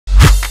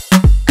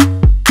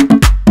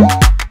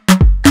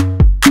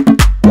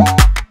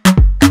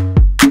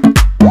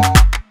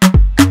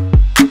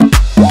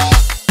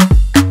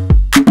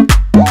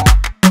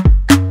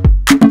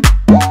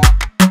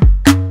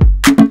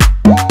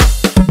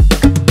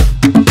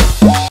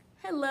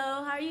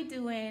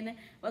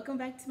Welcome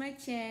back to my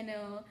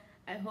channel.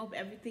 I hope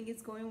everything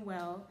is going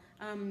well.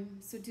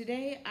 So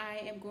today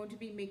I am going to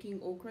be making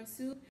okra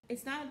soup.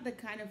 It's not the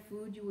kind of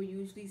food you will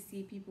usually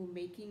see people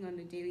making on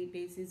a daily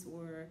basis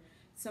or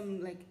some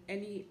like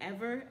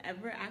ever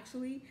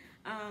actually.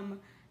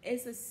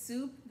 It's a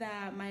soup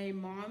that my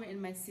mom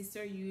and my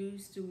sister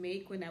used to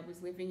make when I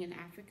was living in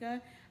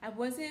Africa. I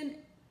wasn't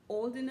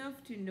old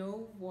enough to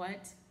know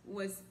what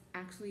was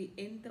actually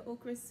in the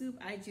okra soup.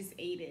 I just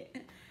ate it.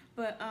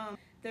 But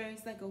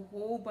there's like a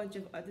whole bunch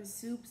of other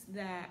soups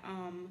that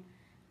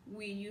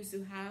we used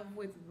to have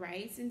with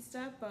rice and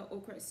stuff, but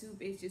okra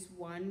soup is just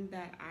one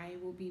that I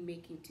will be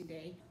making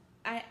today.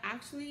 I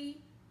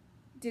actually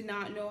did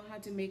not know how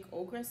to make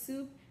okra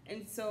soup,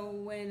 and so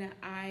when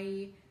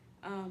I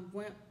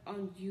went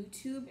on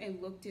YouTube and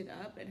looked it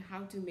up and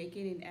how to make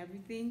it and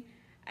everything,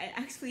 I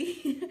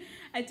actually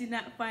I did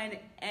not find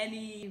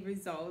any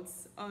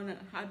results on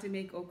how to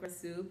make okra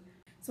soup.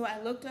 So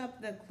I looked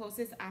up the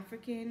closest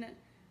African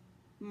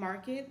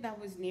market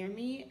that was near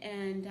me,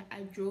 and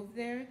I drove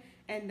there,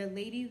 and the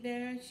lady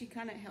there, she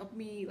kind of helped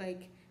me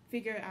like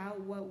figure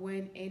out what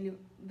went in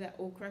the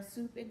okra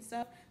soup and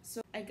stuff.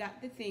 So I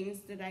got the things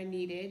that I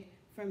needed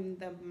from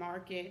the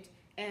market,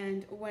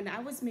 and when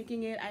I was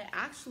making it, I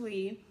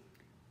actually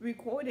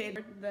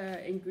recorded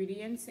the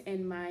ingredients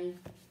in my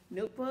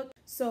notebook.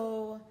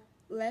 So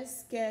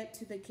let's get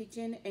to the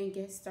kitchen and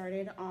get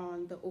started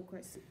on the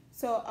okra soup.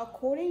 So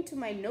according to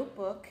my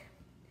notebook,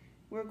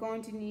 we're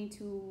going to need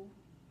to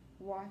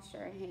wash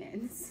our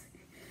hands.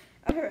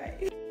 All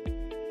right.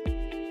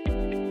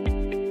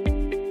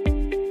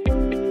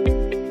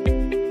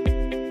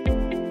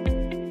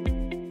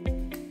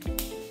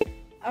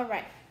 All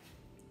right.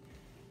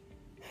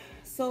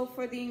 So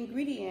for the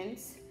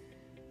ingredients,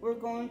 we're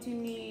going to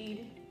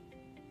need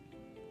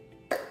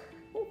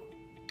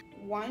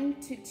 1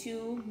 to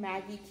 2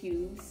 Maggi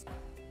cubes.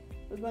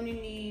 We're going to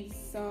need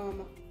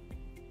some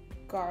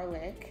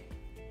garlic,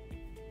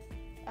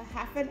 a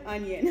half an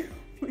onion.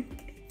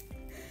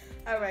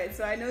 Alright,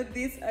 so I know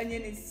this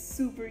onion is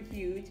super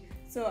huge,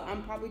 so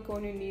I'm probably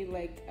going to need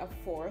like a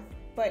fourth.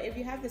 But if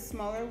you have the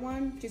smaller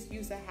one, just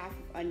use a half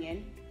of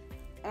onion.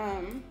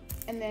 And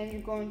then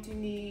you're going to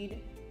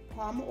need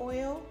palm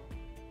oil.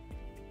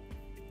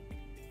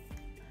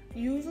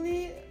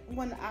 Usually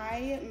when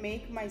I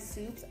make my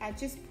soups, I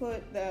just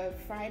put the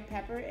fried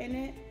pepper in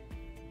it.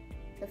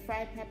 The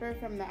fried pepper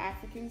from the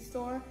African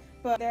store.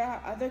 But there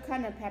are other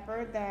kind of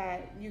pepper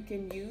that you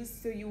can use,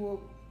 so you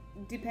will,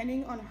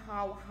 depending on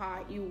how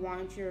hot you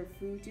want your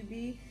food to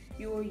be,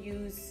 you will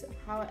use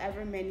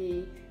however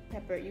many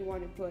pepper you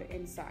want to put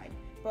inside.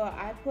 But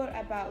I put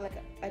about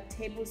like a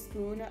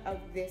tablespoon of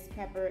this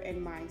pepper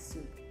in my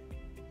soup.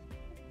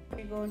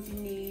 You're going to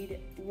need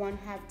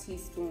 1/2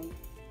 teaspoon,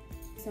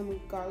 some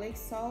garlic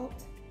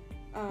salt,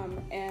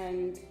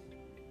 and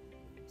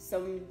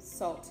some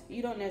salt.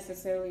 You don't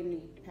necessarily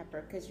need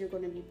pepper because you're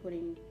going to be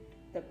putting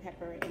the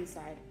pepper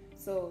inside,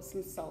 so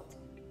some salt.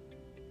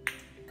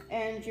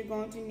 And you're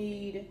going to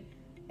need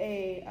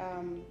a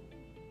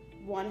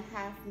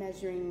 1/2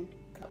 measuring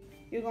cup.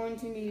 You're going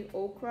to need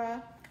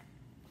okra.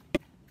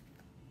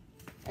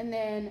 And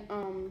then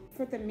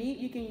for the meat,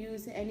 you can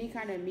use any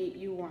kind of meat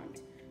you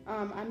want.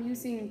 I'm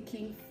using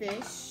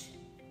kingfish.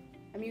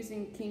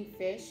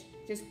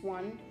 Just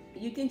one.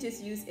 You can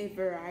just use a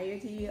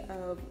variety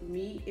of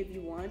meat if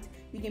you want.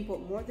 You can put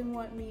more than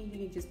one meat. You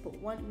can just put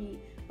one meat,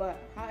 but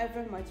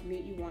however much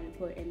meat you want to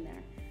put in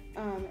there.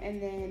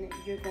 And then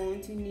you're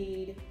going to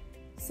need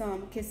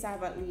some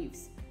cassava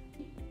leaves.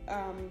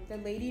 The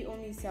lady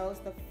only sells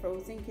the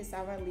frozen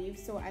cassava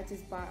leaves, so I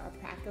just bought a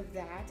pack of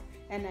that,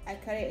 and I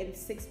cut it in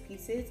 6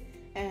 pieces,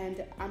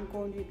 and I'm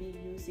going to be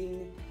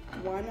using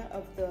one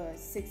of the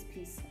 6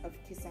 pieces of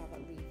cassava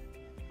leaf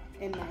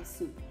in my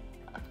soup.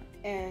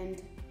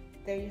 And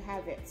there you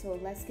have it. So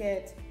let's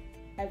get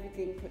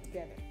everything put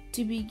together.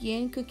 To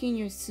begin cooking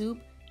your soup,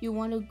 you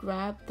want to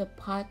grab the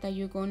pot that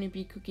you're going to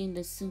be cooking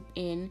the soup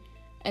in,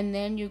 and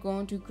then you're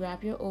going to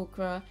grab your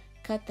okra,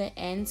 cut the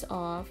ends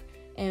off,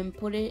 and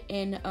put it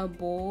in a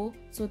bowl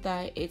so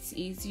that it's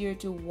easier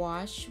to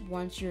wash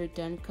once you're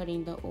done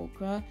cutting the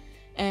okra.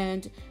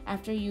 And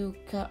after you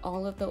cut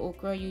all of the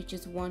okra, you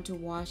just want to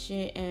wash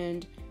it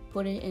and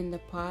put it in the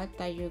pot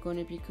that you're going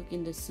to be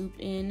cooking the soup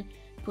in.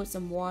 Put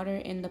some water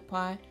in the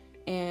pot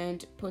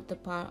and put the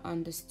pot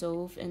on the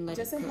stove and let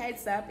it cook. Just a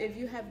heads up, if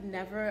you have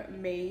never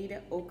made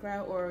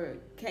okra or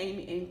came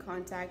in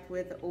contact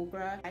with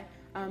okra,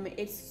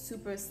 it's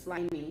super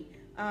slimy.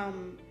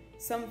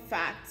 Some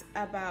facts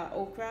about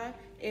okra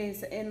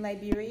is in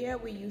Liberia,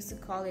 we used to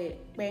call it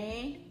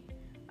bang.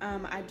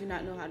 I do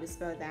not know how to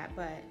spell that,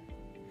 but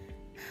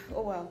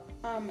oh well.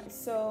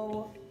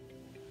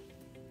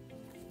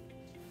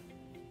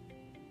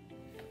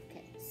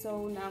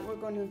 So now we're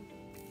going to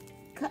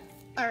cut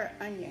our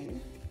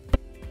onion.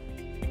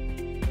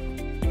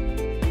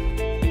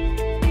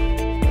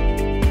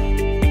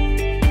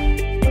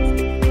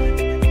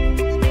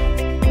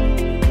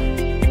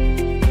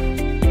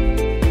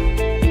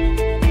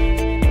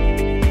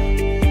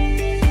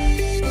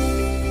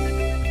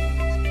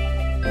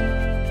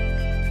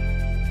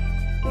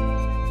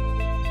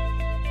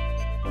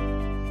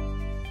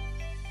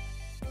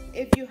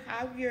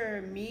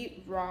 your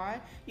meat raw,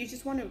 you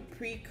just want to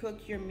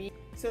pre-cook your meat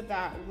so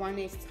that when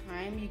it's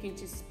time, you can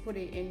just put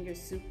it in your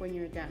soup when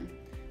you're done.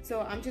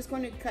 So I'm just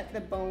going to cut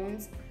the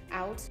bones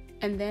out,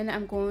 and then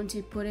I'm going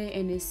to put it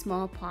in a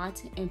small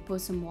pot and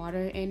put some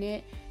water in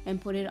it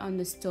and put it on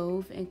the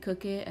stove and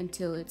cook it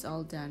until it's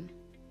all done.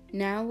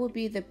 Now will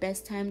be the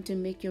best time to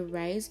make your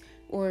rice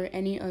or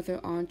any other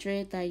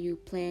entree that you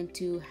plan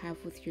to have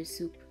with your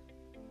soup.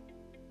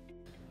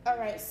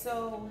 Alright,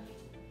 so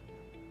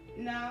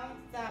now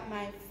that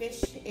my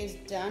fish is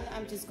done,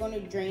 I'm just going to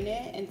drain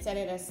it and set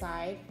it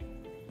aside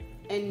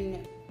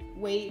and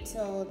wait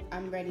till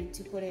I'm ready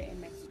to put it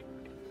in my soup.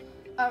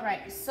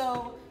 Alright,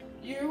 so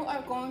you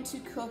are going to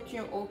cook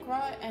your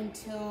okra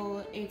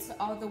until it's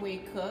all the way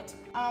cooked.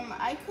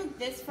 I cooked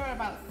this for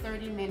about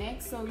 30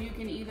 minutes, so you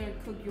can either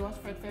cook yours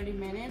for 30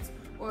 minutes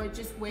or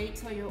just wait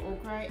till your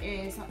okra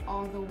is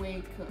all the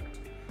way cooked.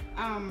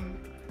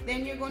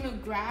 Then you're going to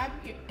grab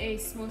a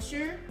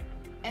smusher,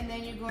 and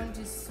then you're going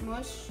to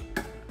smush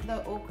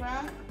the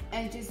okra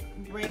and just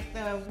break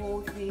the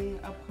whole thing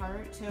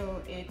apart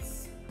till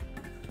it's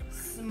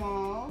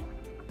smaller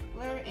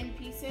in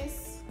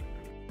pieces.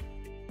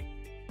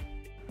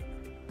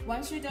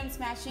 Once you're done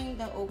smashing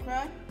the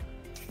okra,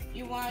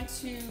 you want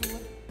to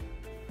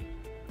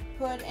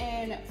put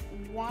in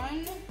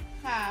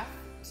 1/2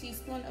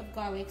 teaspoon of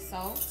garlic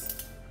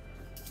salt,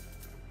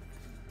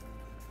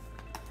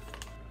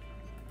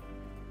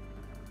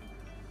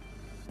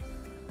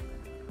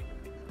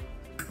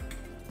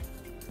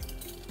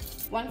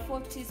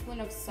 1/4 teaspoon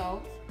of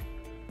salt.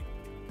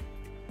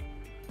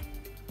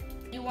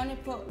 You want to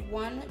put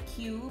 1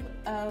 cube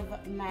of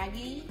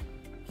Maggi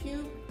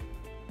cube,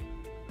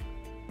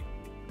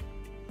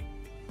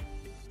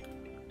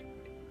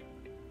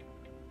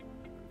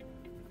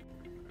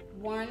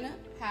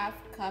 1/2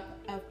 cup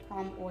of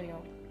palm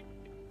oil.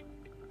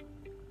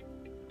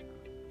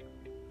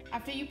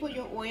 After you put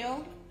your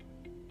oil,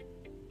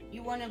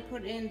 you want to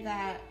put in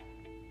that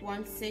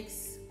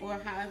 1/6 or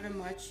however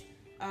much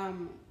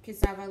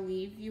cassava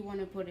leaf you want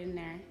to put in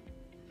there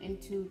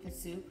into the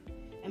soup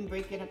and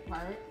break it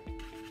apart.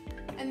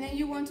 And then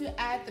you want to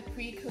add the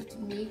pre-cooked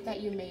meat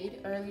that you made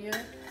earlier.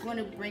 You want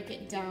to break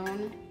it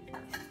down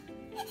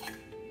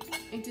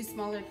into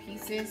smaller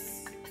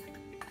pieces.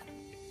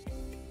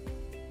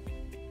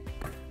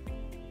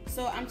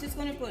 So I'm just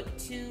going to put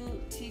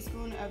 2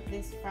 teaspoons of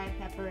this fried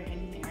pepper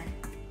in here.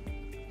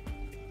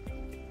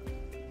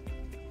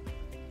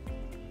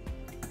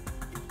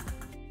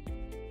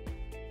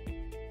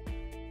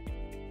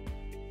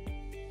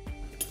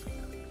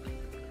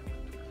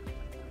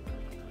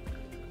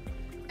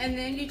 And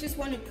then you just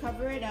want to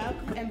cover it up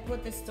and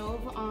put the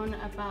stove on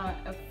about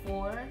a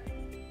 4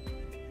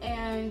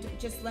 and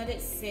just let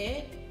it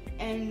sit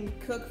and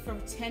cook for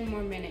 10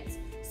 more minutes.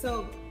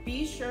 So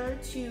be sure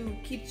to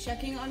keep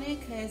checking on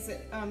it because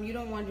you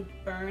don't want to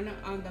burn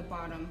on the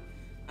bottom.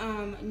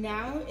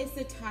 Now is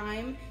the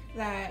time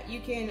that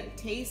you can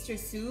taste your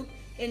soup,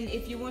 and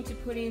if you want to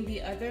put in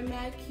the other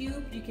mag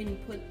cube, you can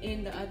put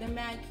in the other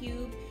mag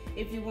cube.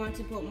 If you want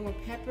to put more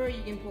pepper,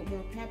 you can put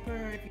more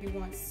pepper. If you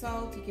want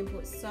salt, you can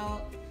put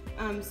salt.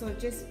 So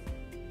just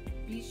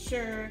be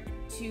sure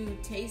to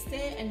taste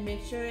it and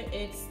make sure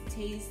it's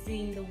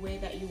tasting the way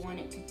that you want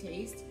it to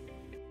taste.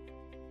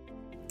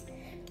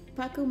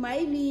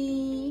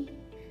 Pakumaimi.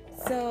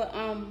 So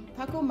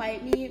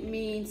Pakumaimi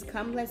means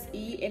come let's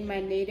eat in my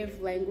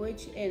native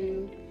language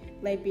in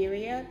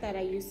Liberia that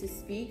I used to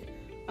speak.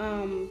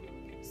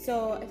 So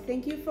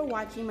thank you for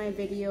watching my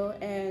video,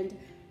 and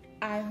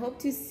I hope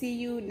to see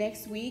you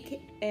next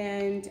week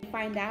and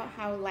find out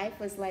how life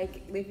was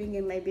like living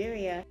in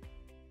Liberia.